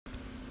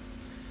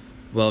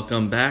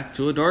Welcome back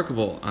to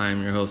Adorkable.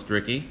 I'm your host,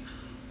 Ricky.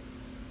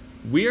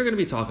 We are going to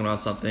be talking about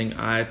something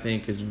I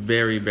think is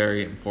very,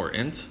 very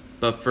important.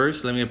 But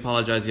first, let me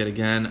apologize yet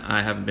again.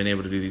 I haven't been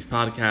able to do these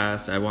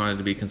podcasts. I wanted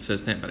to be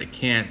consistent, but I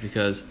can't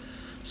because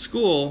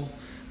school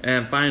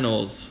and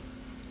finals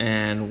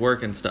and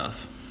work and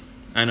stuff.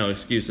 I know,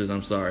 excuses,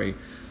 I'm sorry.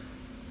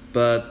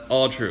 But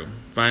all true.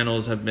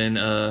 Finals have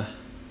been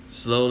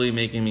slowly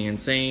making me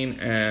insane,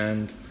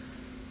 and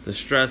the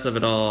stress of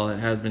it all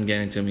has been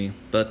getting to me.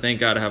 But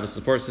thank God I have a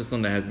support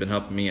system that has been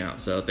helping me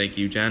out. So thank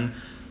you, Jen.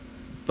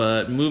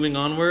 But moving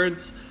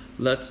onwards,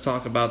 let's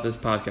talk about this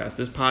podcast.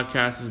 This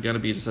podcast is going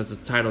to be, just as the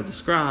title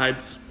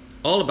describes,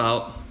 all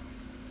about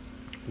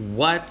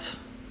what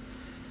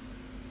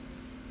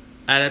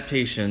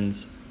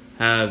adaptations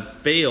have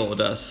failed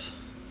us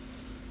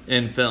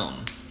in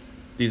film.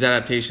 These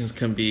adaptations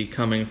can be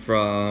coming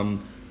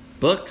from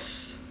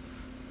books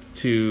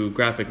to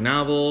graphic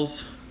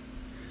novels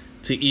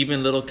to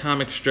even little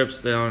comic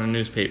strips that are on a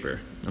newspaper.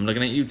 I'm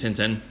looking at you,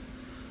 Tintin.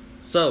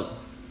 So,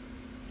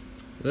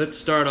 let's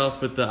start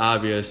off with the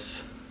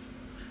obvious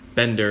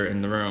bender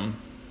in the room.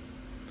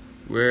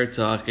 We're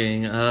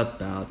talking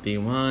about the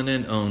one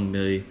and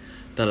only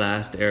The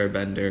Last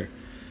Airbender.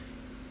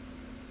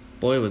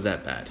 Boy, was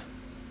that bad.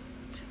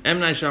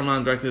 M. Night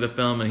Shyamalan directed the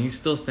film, and he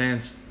still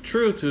stands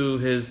true to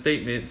his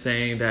statement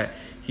saying that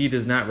he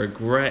does not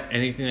regret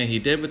anything that he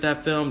did with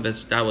that film.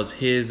 That was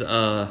his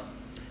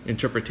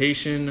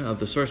interpretation of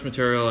the source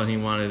material, and he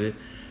wanted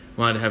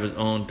to have his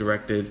own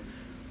directed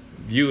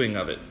viewing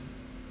of it,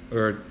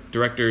 or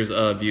director's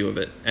view of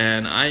it.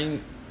 And I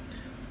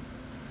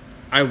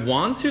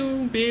want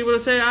to be able to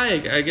say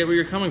I get where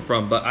you're coming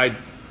from, but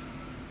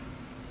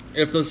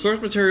if the source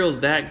material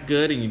is that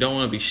good and you don't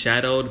want to be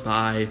shadowed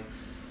by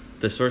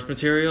the source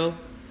material,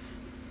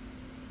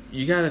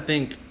 you got to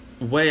think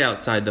way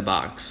outside the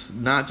box,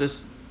 not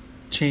just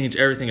change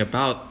everything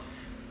about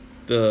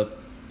the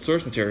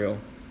source material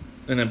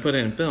and then put it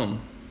in film.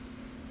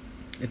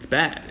 It's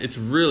bad. It's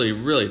really,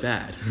 really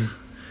bad.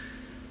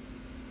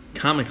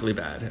 Comically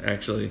bad,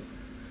 actually.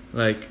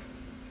 Like,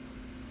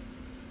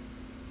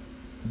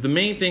 the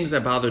main things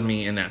that bothered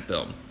me in that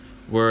film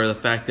were the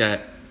fact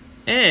that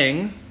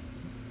Aang,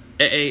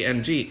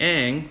 A-A-N-G,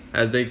 Aang,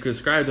 as they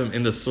described him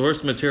in the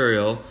source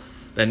material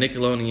that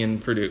Nickelodeon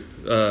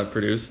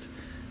produced,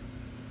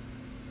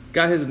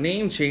 got his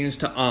name changed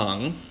to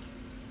Aang,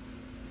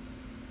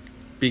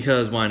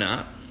 because why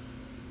not?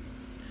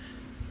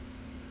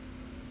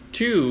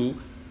 2,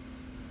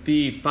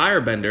 the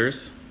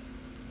firebenders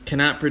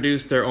cannot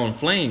produce their own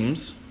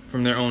flames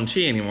from their own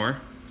chi anymore,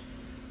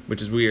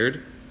 which is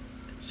weird.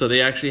 So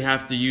they actually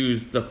have to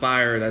use the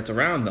fire that's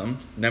around them.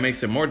 That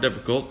makes it more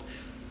difficult.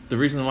 The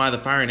reason why the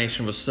Fire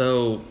Nation was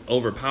so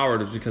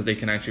overpowered is because they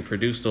can actually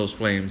produce those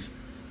flames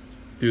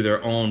through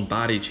their own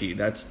body chi.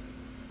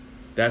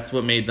 That's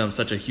what made them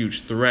such a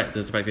huge threat,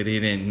 is the fact that they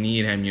didn't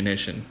need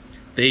ammunition.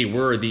 They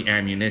were the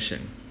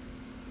ammunition.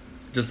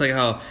 Just like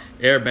how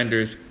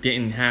airbenders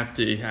didn't have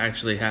to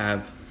actually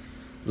have,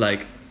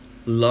 like,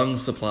 lung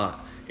supply,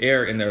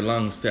 air in their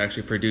lungs to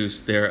actually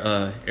produce their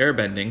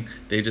airbending.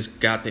 They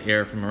just got the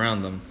air from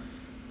around them.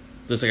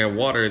 Just like at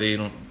water, they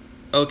don't...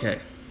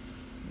 Okay.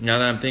 Now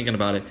that I'm thinking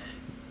about it,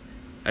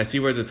 I see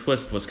where the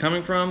twist was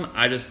coming from.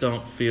 I just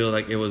don't feel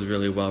like it was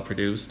really well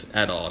produced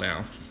at all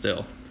now,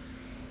 still.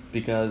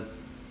 Because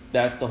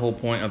that's the whole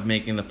point of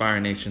making the Fire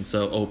Nation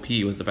so OP,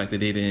 was the fact that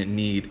they didn't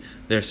need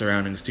their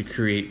surroundings to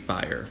create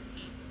fire,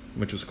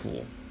 which was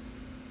cool.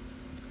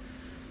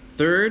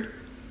 Third,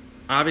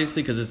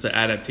 obviously, because it's an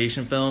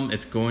adaptation film,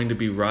 it's going to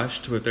be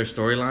rushed with their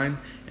storyline,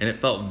 and it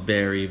felt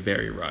very,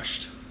 very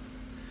rushed.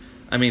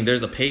 I mean,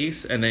 there's a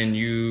pace, and then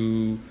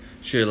you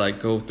should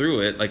go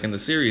through it. Like in the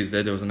series,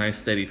 there was a nice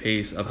steady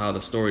pace of how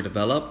the story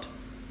developed.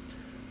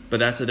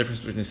 But that's the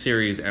difference between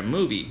series and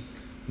movie.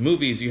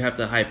 Movies, you have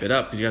to hype it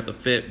up because you have to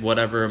fit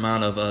whatever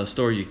amount of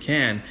story you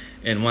can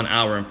in 1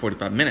 hour and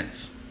 45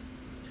 minutes.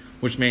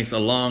 Which makes a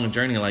long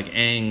journey like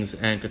Aang's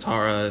and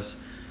Katara's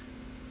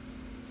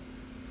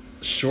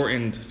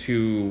shortened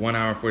to 1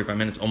 hour and 45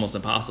 minutes almost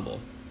impossible.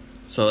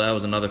 So that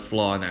was another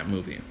flaw in that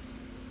movie.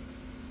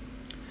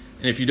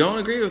 And if you don't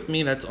agree with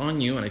me, that's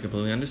on you, and I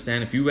completely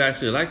understand. If you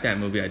actually like that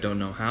movie, I don't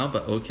know how,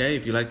 but okay,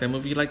 if you like that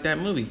movie, you like that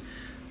movie.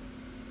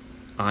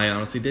 I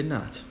honestly did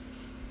not.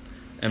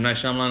 M. Night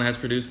Shyamalan has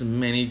produced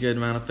many good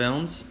amount of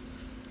films.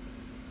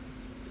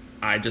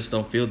 I just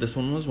don't feel this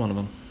one was one of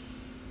them.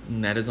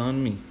 And that is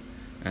on me.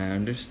 I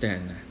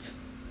understand that.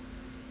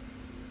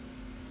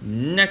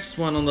 Next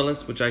one on the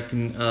list, which I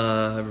can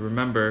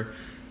remember,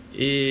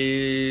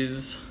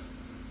 is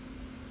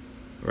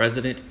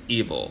Resident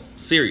Evil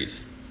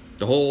series.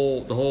 The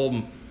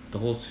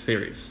whole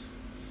series.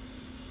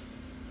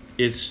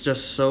 It's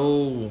just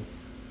so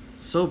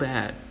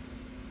bad.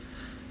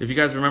 If you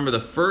guys remember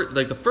the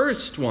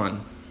first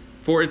one,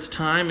 for its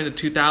time in the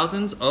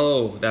 2000s,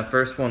 oh, that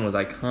first one was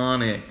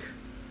iconic,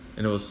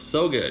 and it was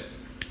so good.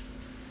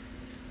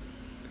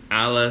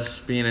 Alice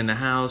being in the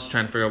house,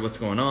 trying to figure out what's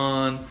going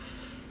on.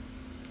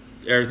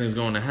 everything's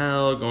going to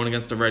hell, going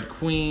against the Red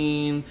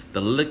Queen,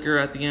 the liquor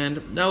at the end.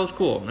 That was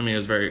cool. I mean, it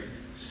was very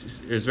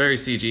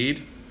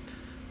CG'd,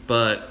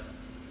 but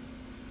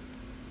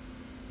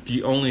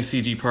the only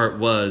CG part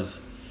was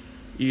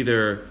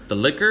either the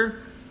liquor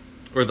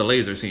or the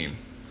laser scene.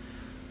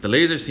 The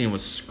laser scene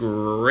was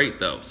great,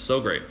 though. So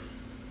great.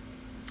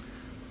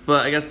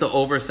 But I guess the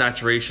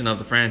oversaturation of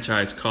the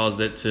franchise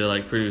caused it to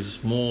like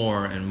produce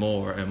more and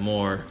more and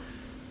more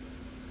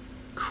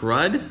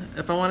crud,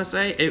 if I want to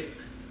say. It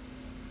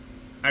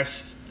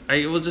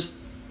was just...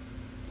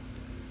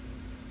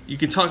 You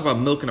can talk about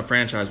milking a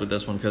franchise with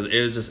this one, because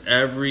it was just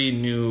every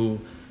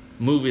new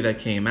movie that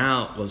came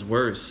out was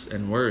worse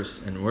and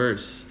worse and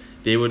worse.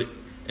 It would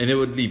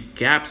leave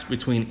gaps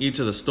between each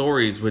of the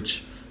stories,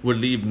 which would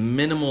leave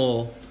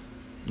minimal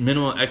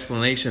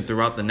explanation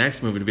throughout the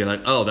next movie to be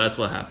like, oh, that's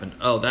what happened.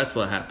 Oh, that's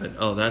what happened.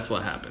 Oh, that's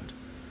what happened.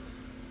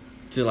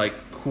 To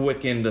like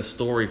quicken the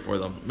story for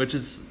them, which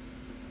is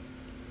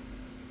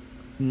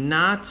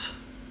not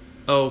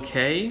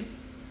okay,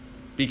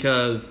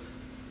 because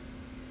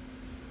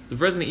the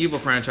Resident Evil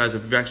franchise,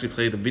 if you've actually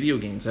played the video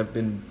games, have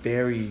been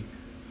very...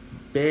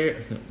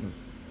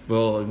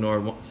 We'll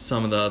ignore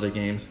some of the other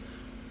games.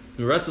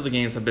 The rest of the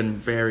games have been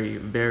very,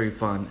 very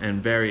fun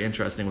and very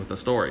interesting with the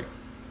story.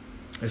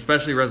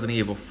 Especially Resident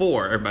Evil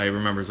 4. Everybody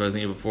remembers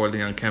Resident Evil 4,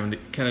 Leon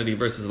Kennedy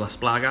versus Las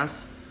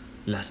Plagas.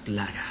 Las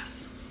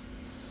Plagas.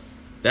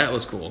 That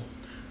was cool.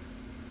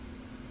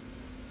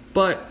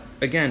 But,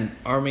 again,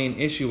 our main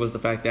issue was the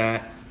fact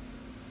that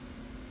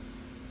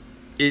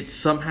it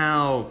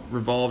somehow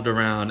revolved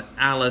around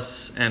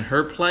Alice and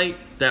her plight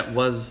that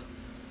was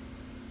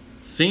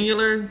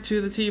singular to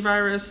the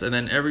T-Virus, and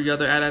then every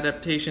other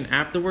adaptation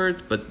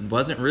afterwards, but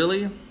wasn't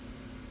really,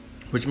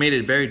 which made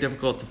it very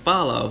difficult to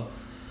follow.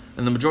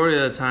 And the majority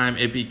of the time,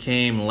 it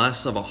became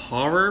less of a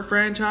horror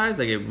franchise,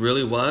 like it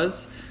really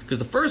was, because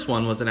the first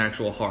one was an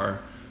actual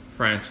horror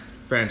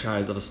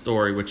franchise of a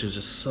story, which is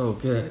just so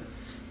good.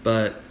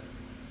 But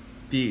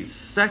the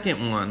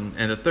second one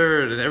and the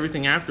third and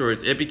everything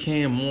afterwards, it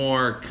became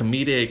more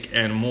comedic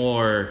and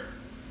more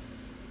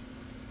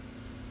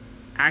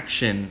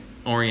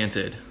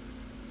action-oriented.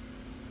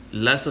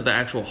 Less of the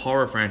actual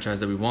horror franchise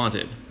that we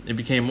wanted. It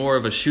became more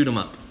of a shoot 'em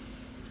up,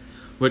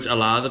 which a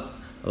lot of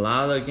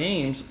the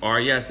games are,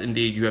 yes,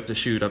 indeed, you have to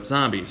shoot up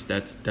zombies.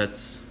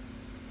 That's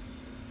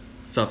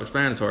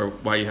self-explanatory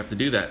why you have to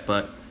do that.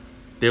 But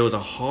there was a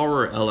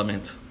horror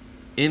element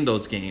in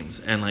those games,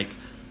 and like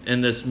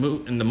in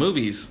the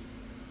movies,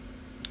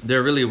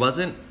 there really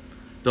wasn't.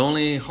 The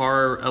only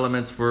horror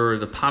elements were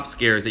the pop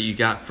scares that you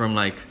got from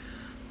like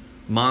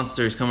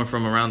monsters coming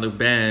from around the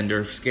bend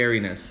or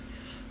scariness.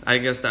 I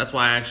guess that's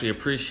why I actually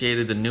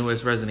appreciated the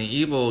newest Resident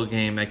Evil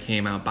game that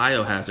came out,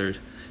 Biohazard,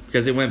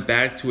 because it went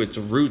back to its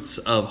roots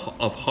of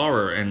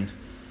horror and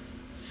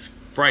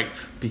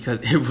fright, because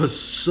it was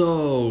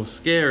so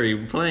scary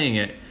playing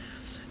it.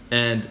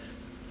 And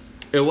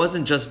it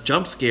wasn't just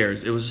jump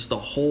scares, it was just the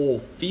whole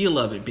feel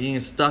of it, being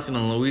stuck in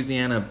a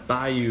Louisiana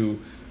bayou,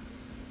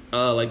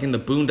 like in the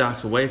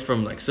boondocks away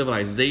from like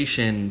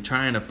civilization,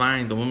 trying to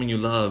find the woman you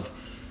love.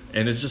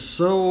 And it's just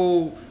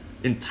so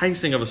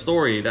enticing of a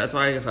story. That's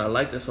why I guess I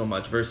liked it so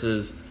much,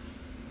 versus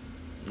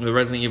the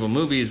Resident Evil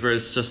movies, where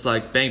it's just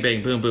like bang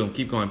bang boom boom,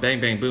 keep going,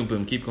 bang bang boom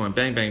boom, keep going,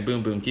 bang bang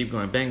boom boom, keep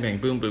going, bang bang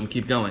boom boom,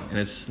 keep going. And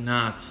it's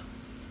not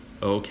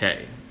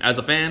okay. As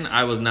a fan,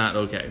 I was not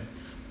okay.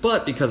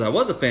 But because I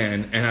was a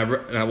fan and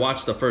I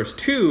watched the first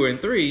 2 and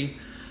 3,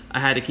 I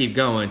had to keep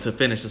going to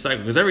finish the cycle,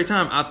 because every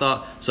time I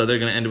thought, so they're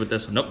going to end it with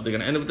this one, nope, they're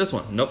going to end it with this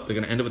one, nope, they're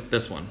going to end it with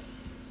this one.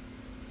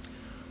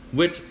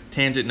 Which,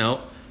 tangent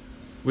note,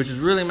 which is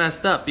really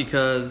messed up,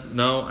 because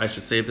no, I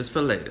should save this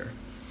for later.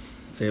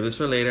 Save this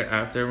for later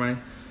after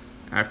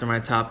my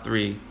top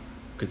 3,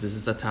 because this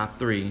is the top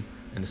 3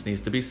 and this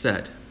needs to be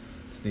said.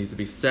 This needs to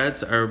be said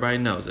so everybody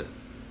knows it.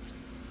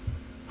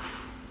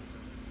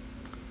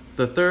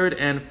 The third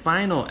and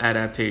final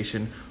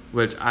adaptation,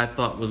 which I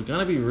thought was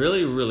gonna be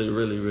really, really,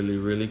 really, really,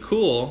 really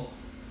cool,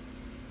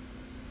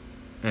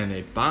 and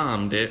they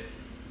bombed it.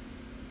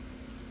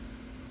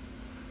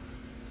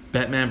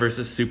 Batman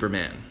vs.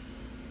 Superman.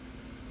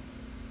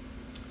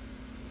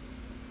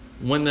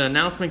 When the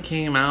announcement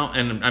came out,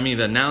 and I mean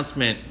the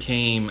announcement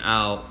came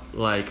out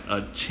like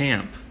a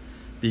champ,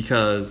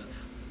 because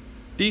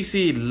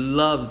DC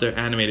loves their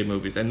animated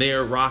movies, and they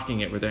are rocking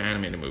it with their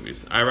animated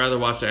movies. I rather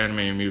watch the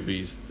animated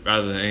movies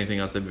rather than anything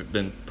else they've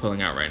been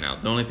pulling out right now.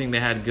 The only thing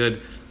they had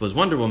good was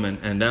Wonder Woman,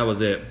 and that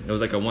was it. It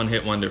was like a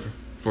one-hit wonder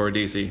for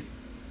DC.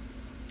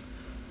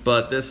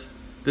 But this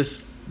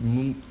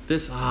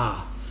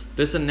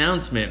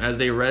announcement, as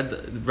they read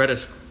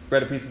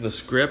a piece of the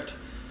script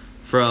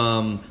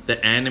from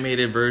the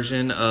animated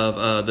version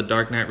of The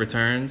Dark Knight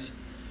Returns,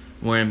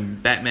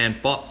 when Batman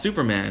fought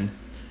Superman,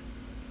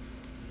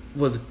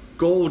 was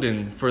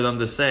golden for them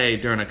to say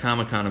during a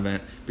Comic-Con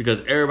event,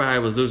 because everybody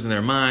was losing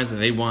their minds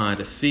and they wanted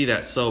to see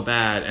that so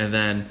bad. And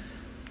then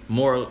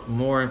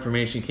more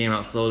information came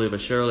out slowly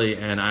but surely,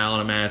 and I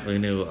automatically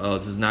knew, oh,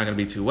 this is not going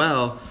to be too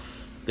well.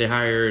 They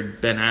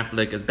hired Ben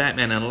Affleck as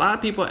Batman, and a lot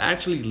of people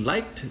actually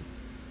liked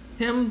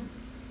him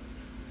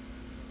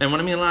And when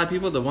I mean a lot of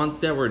people, the ones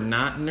that were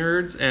not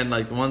nerds and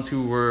like the ones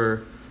who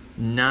were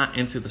not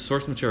into the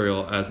source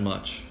material as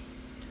much.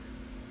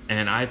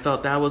 And I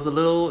felt that was a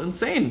little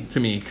insane to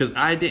me because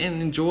I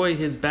didn't enjoy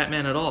his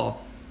Batman at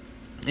all.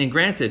 And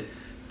granted,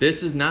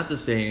 this is not to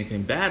say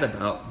anything bad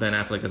about Ben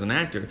Affleck as an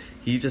actor.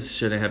 He just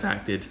shouldn't have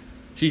acted.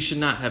 He should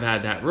not have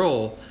had that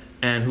role.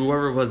 And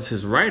whoever was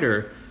his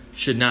writer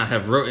should not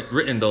have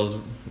written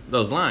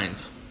those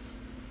lines.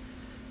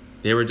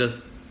 They were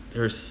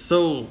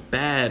so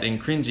bad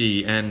and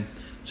cringy. And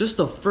just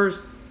the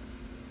first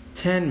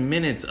 10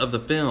 minutes of the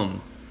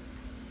film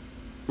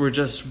were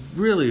just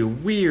really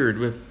weird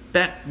with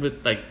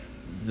like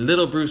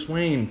little Bruce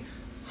Wayne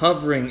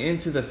hovering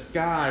into the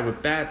sky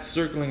with bats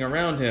circling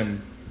around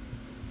him.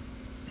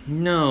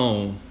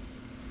 No.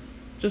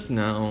 Just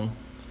no.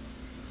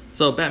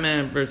 So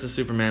Batman vs.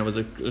 Superman was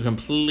a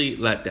complete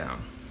letdown.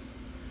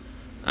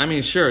 I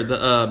mean, sure,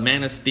 the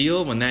Man of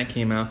Steel, when that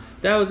came out,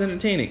 that was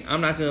entertaining.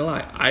 I'm not gonna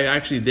lie. I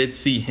actually did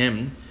see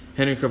him,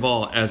 Henry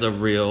Cavill, as a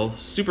real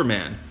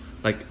Superman.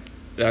 Like,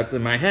 that's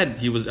in my head.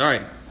 He was,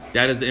 alright,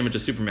 that is the image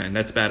of Superman.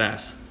 That's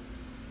badass.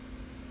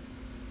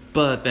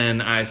 But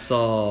then I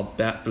saw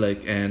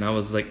Batfleck and I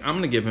was like, I'm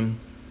going to give him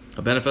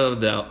a benefit of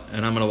the doubt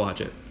and I'm going to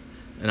watch it.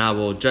 And I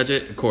will judge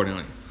it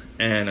accordingly.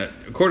 And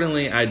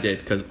accordingly I did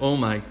because, oh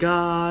my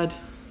God.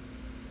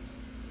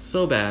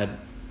 So bad.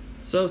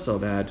 So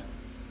bad.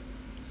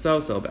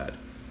 So bad.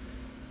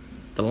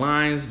 The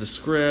lines, the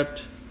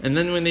script. And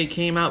then when they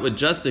came out with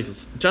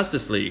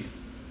Justice League,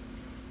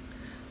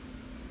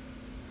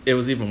 it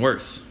was even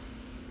worse.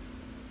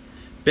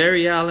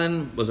 Barry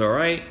Allen was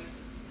alright.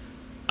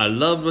 I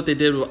loved what they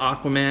did with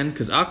Aquaman,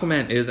 because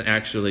Aquaman isn't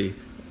actually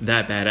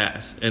that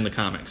badass in the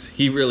comics.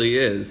 He really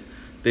is.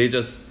 He's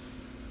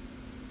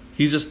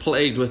just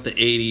plagued with the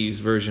 80s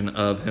version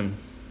of him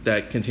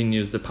that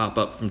continues to pop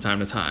up from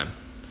time to time.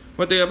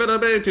 With the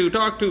ability to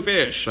talk to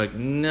fish. Like,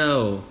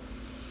 no.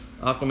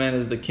 Aquaman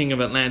is the king of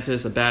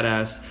Atlantis, a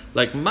badass.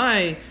 Like,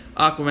 my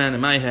Aquaman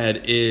in my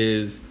head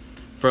is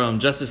from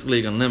Justice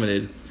League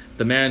Unlimited.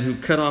 The man who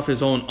cut off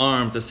his own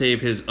arm to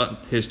save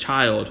his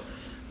child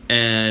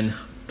and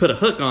put a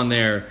hook on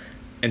there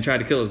and tried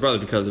to kill his brother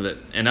because of it.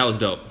 And that was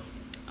dope.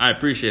 I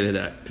appreciated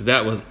that because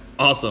that was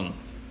awesome.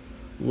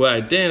 What I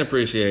didn't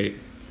appreciate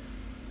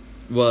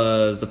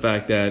was the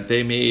fact that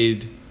they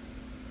made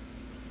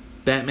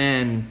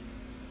Batman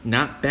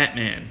not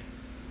Batman.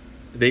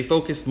 They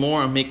focused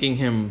more on making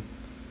him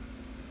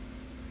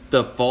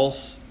the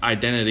false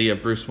identity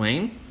of Bruce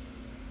Wayne.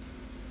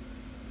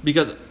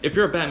 Because if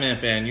you're a Batman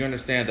fan, you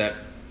understand that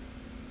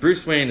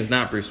Bruce Wayne is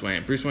not Bruce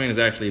Wayne. Bruce Wayne is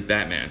actually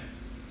Batman.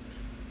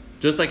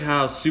 Just like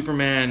how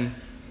Superman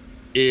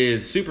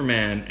is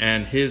Superman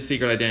and his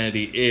secret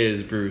identity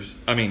is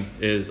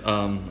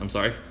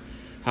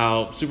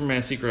how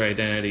Superman's secret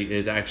identity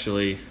is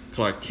actually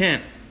Clark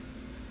Kent.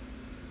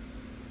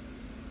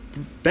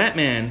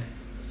 Batman's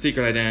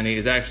secret identity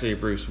is actually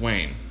Bruce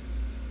Wayne.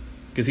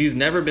 Because he's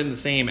never been the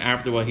same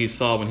after what he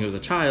saw when he was a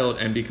child,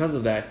 and because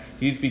of that,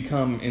 he's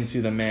become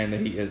into the man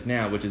that he is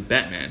now, which is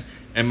Batman.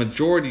 And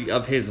majority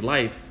of his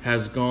life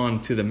has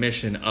gone to the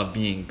mission of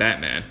being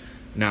Batman,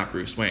 not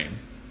Bruce Wayne.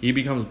 He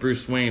becomes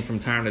Bruce Wayne from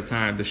time to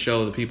time to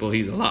show the people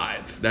he's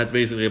alive. That's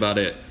basically about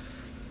it.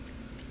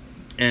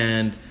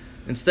 And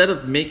instead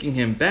of making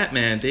him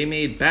Batman, they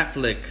made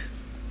Batfleck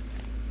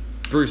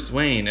Bruce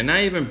Wayne. And not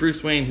even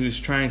Bruce Wayne who's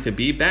trying to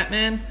be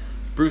Batman.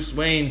 Bruce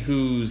Wayne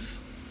who's...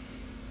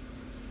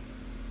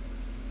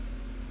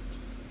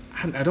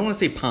 I don't want to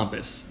say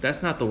pompous.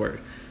 That's not the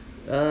word.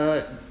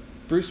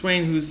 Bruce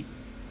Wayne who's...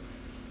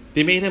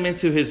 They made him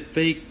into his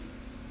fake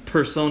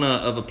persona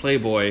of a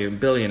playboy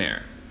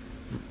billionaire.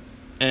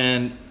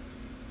 And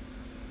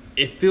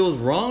it feels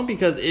wrong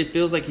because it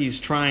feels like he's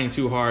trying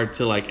too hard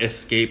to like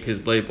escape his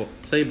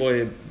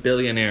playboy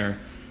billionaire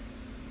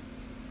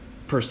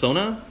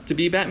persona to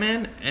be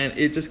Batman, and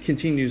it just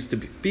continues to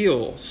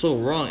feel so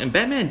wrong. And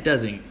Batman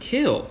doesn't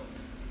kill.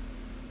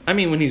 I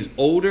mean, when he's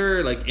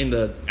older, like in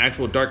the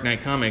actual Dark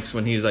Knight comics,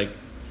 when he's like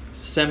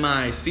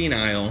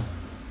semi-senile,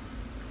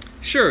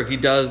 sure, he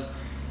does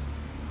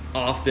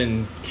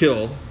often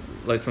kill,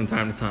 like from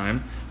time to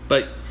time,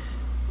 but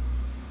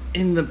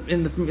in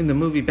the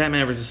movie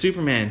Batman vs.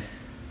 Superman,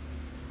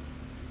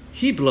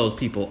 he blows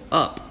people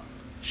up,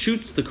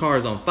 shoots the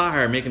cars on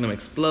fire, making them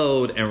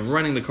explode and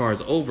running the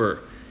cars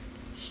over.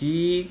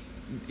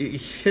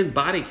 His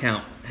body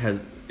count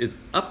is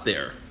up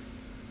there.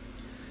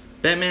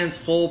 Batman's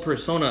whole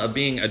persona of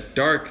being a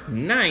Dark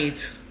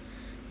Knight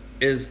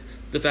is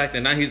the fact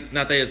that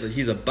not that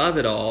he's above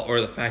it all, or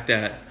the fact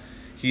that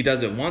he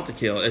doesn't want to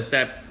kill. It's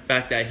that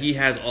fact that he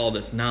has all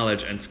this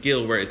knowledge and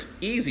skill where it's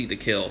easy to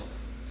kill,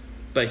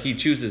 but he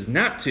chooses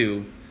not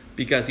to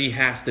because he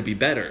has to be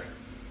better.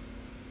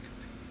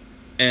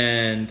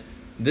 And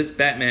this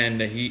Batman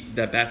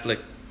that Batfleck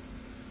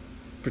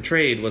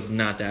portrayed was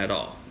not that at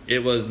all.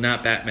 It was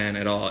not Batman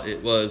at all.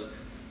 It was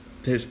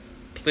his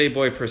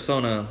playboy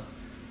persona,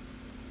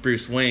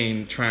 Bruce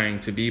Wayne, trying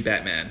to be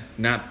Batman,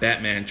 not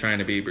Batman trying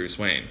to be Bruce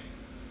Wayne.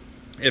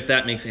 If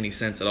that makes any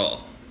sense at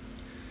all.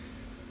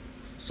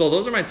 So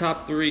those are my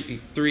top three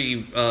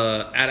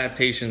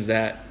adaptations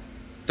that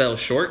fell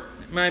short,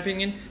 in my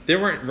opinion. They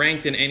weren't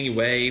ranked in any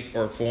way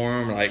or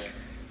form, like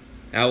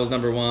that was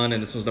number 1 and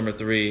this was number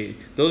 3.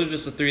 Those are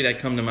just the 3 that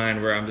come to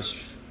mind where I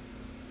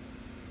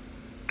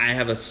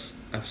have a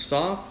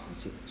soft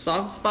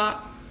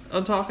spot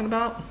I'm talking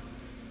about,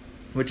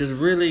 which is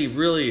really,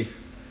 really,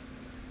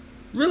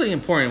 really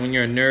important when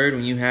you're a nerd,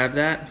 when you have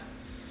that.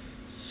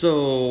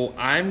 So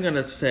I'm going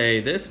to say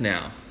this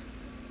now.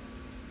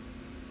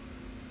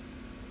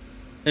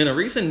 In a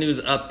recent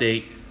news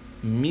update,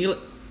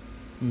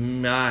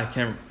 I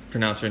can't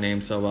pronounce her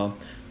name so well.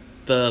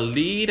 The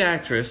lead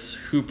actress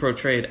who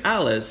portrayed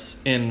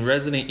Alice in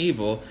Resident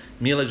Evil,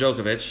 Mila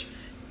Jovovich,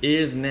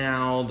 is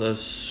now the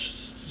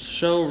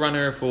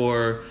showrunner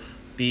for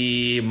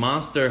the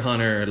Monster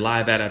Hunter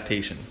live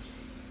adaptation.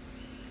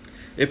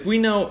 If we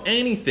know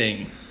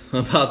anything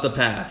about the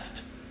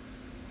past,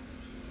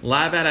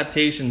 live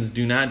adaptations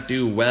do not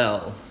do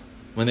well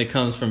when it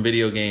comes from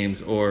video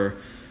games or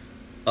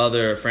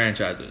other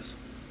franchises.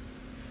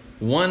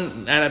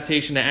 One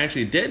adaptation that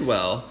actually did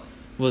well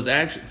was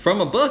actually from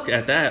a book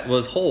at that,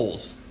 was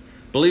Holes.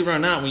 Believe it or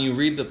not, when you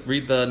read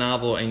the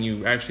novel and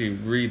you actually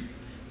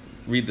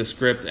read the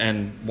script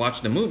and watch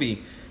the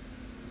movie,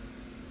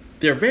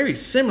 they're very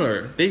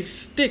similar. They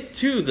stick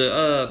to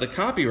the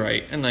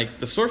copyright and like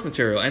the source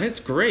material, and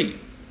it's great.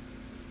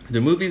 The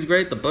movie's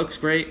great, the book's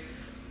great.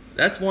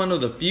 That's one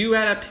of the few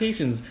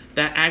adaptations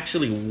that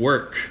actually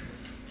work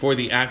for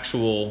the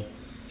actual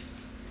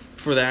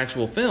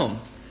film.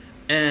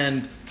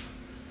 And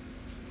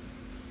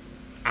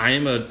I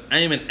am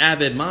an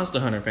avid Monster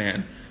Hunter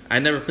fan. I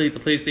never played the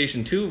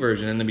PlayStation 2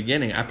 version in the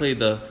beginning. I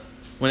played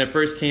when it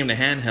first came to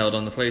handheld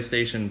on the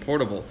PlayStation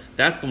Portable.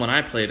 That's the one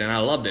I played and I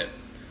loved it.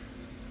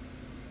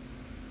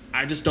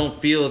 I just don't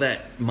feel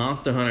that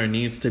Monster Hunter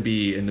needs to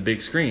be in the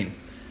big screen.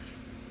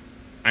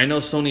 I know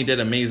Sony did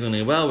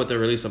amazingly well with the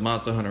release of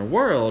Monster Hunter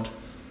World.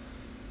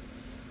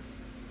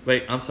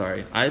 Wait, I'm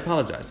sorry. I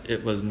apologize.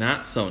 It was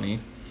not Sony.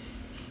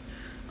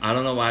 I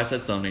don't know why I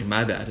said Sony.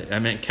 My bad. I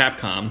meant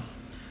Capcom.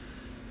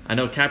 I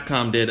know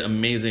Capcom did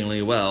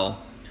amazingly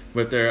well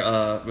with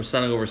their with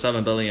selling over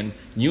 7 billion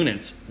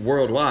units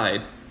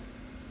worldwide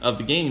of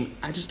the game.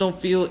 I just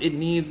don't feel it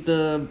needs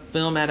the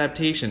film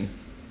adaptation.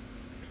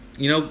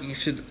 You know, you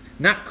should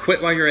not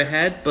quit while you're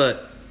ahead,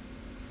 but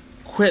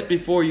quit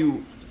before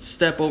you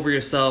step over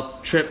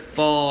yourself, trip,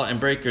 fall, and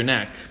break your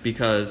neck,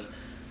 because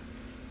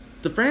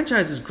the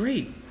franchise is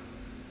great.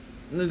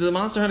 The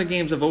Monster Hunter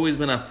games have always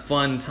been a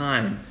fun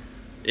time.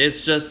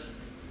 It's just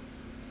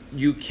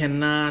you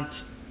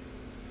cannot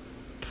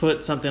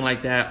put something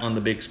like that on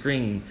the big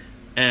screen,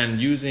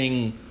 and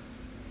using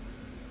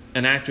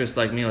an actress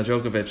like Mila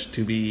Jovovich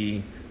to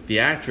be the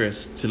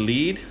actress to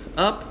lead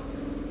up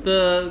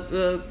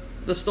the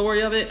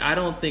story of it, I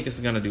don't think it's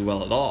going to do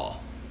well at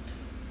all.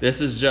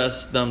 This is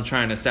just them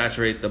trying to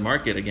saturate the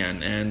market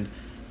again, and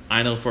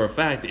I know for a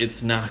fact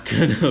it's not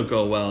going to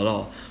go well at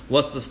all.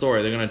 What's the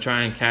story? They're going to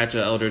try and catch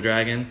an Elder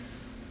Dragon?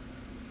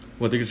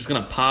 Well, they're just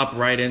going to pop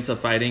right into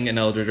fighting an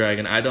Elder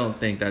Dragon. I don't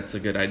think that's a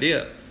good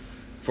idea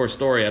for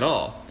story at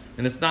all.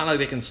 And it's not like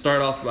they can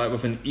start off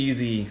with an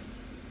easy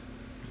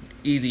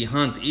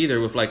hunt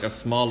either, with like a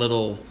small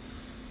little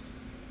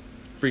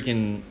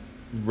freaking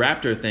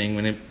raptor thing.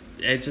 When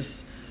it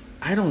just,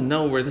 I don't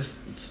know where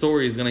this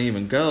story is going to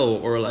even go,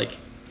 or like,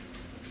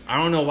 I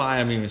don't know why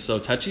I'm even so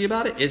touchy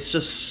about it. It's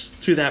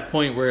just to that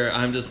point where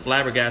I'm just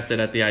flabbergasted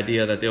at the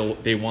idea that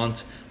they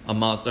want a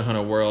Monster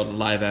Hunter World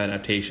live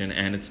adaptation,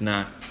 and it's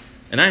not.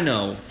 And I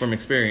know from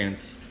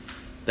experience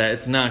that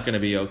it's not going to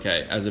be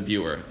okay as a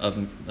viewer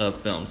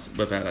of films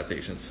with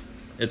adaptations.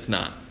 It's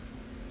not.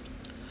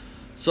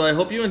 So I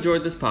hope you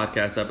enjoyed this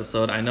podcast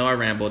episode. I know I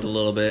rambled a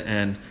little bit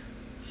and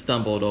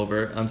stumbled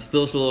over. I'm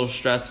still a little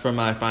stressed from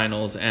my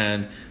finals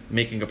and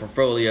making a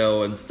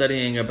portfolio and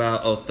studying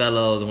about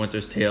Othello, The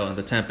Winter's Tale, and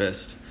The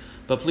Tempest.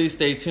 But please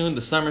stay tuned.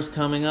 The summer's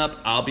coming up.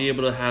 I'll be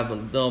able to have a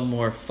little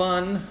more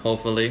fun,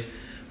 hopefully,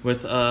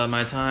 with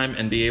my time,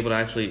 and be able to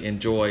actually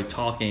enjoy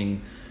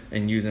talking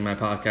and using my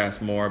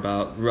podcast more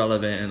about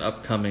relevant and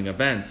upcoming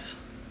events,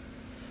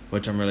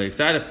 which I'm really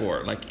excited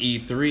for, like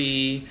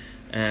E3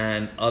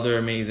 and other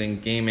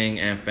amazing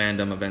gaming and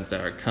fandom events that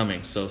are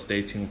coming. So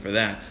stay tuned for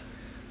that.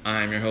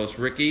 I'm your host,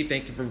 Ricky.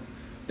 Thank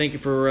you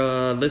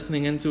for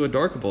listening into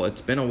Adorkable.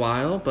 It's been a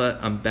while, but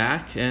I'm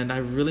back, and I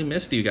really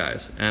missed you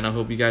guys, and I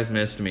hope you guys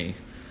missed me.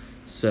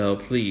 So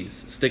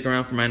please stick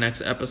around for my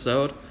next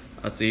episode.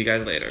 I'll see you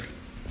guys later.